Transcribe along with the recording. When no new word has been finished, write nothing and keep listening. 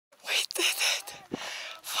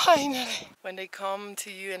Finally! When they come to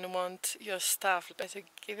you and want your stuff, better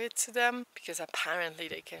give it to them, because apparently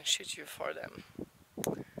they can shoot you for them.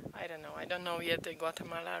 I don't know yet the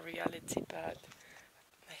Guatemala reality, but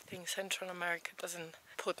I think Central America doesn't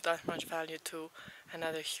put that much value to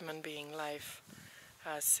another human being life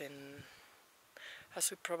as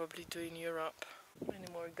we probably do in Europe. Many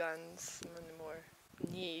more guns, many more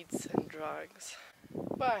needs and drugs.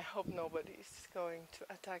 But I hope nobody is going to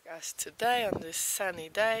attack us today on this sunny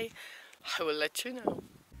day. I will let you know.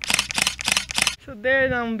 So there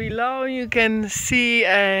down below you can see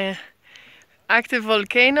an active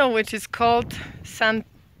volcano which is called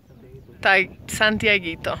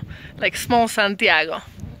Santiaguito, like small Santiago.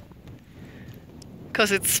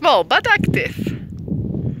 Because it's small but active.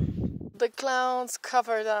 The clouds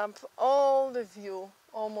covered up all the view,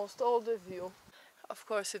 almost all the view. Of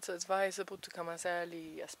course it's advisable to come as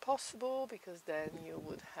early as possible, because then you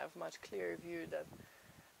would have much clearer view than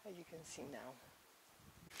you can see now.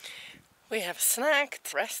 We have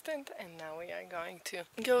snacked, rested, and now we are going to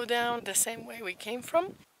go down the same way we came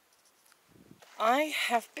from. I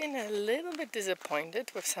have been a little bit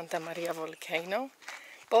disappointed with Santa Maria volcano.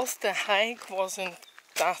 Both the hike wasn't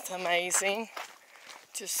that amazing,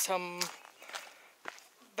 just some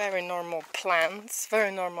very normal plants, very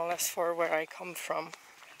normal as for where I come from.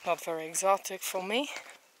 Not very exotic for me.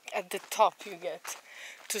 At the top you get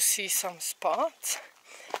to see some spots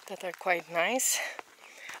that are quite nice,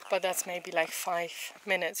 but that's maybe like 5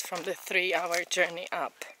 minutes from the 3-hour journey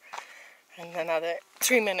up, and another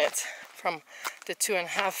 3 minutes from the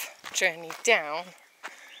 2.5 journey down.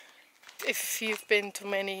 If you've been to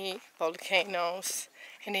many volcanoes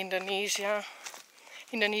in Indonesia,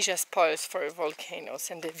 Indonesia spoils for volcanoes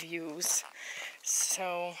and the views,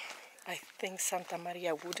 so I think Santa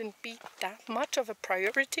Maria wouldn't be that much of a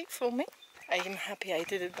priority for me. I am happy I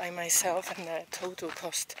did it by myself, and the total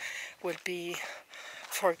cost would be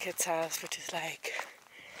 4 quetzals, which is like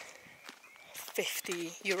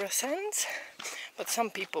 50 euro cents, but some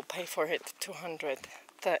people pay for it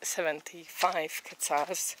 275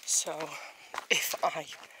 quetzals. So if I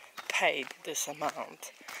paid this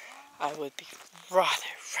amount, I would be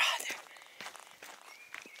rather right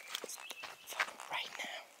now.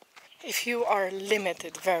 If you are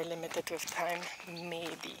limited, very limited with time,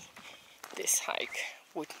 maybe this hike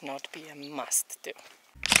would not be a must do.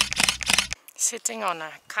 Sitting on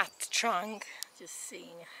a cut trunk, just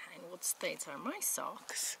seeing in what states are my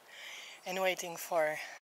socks, and waiting for...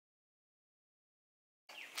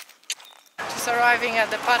 Just arriving at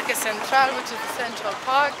the Parque Central, which is the central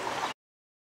park.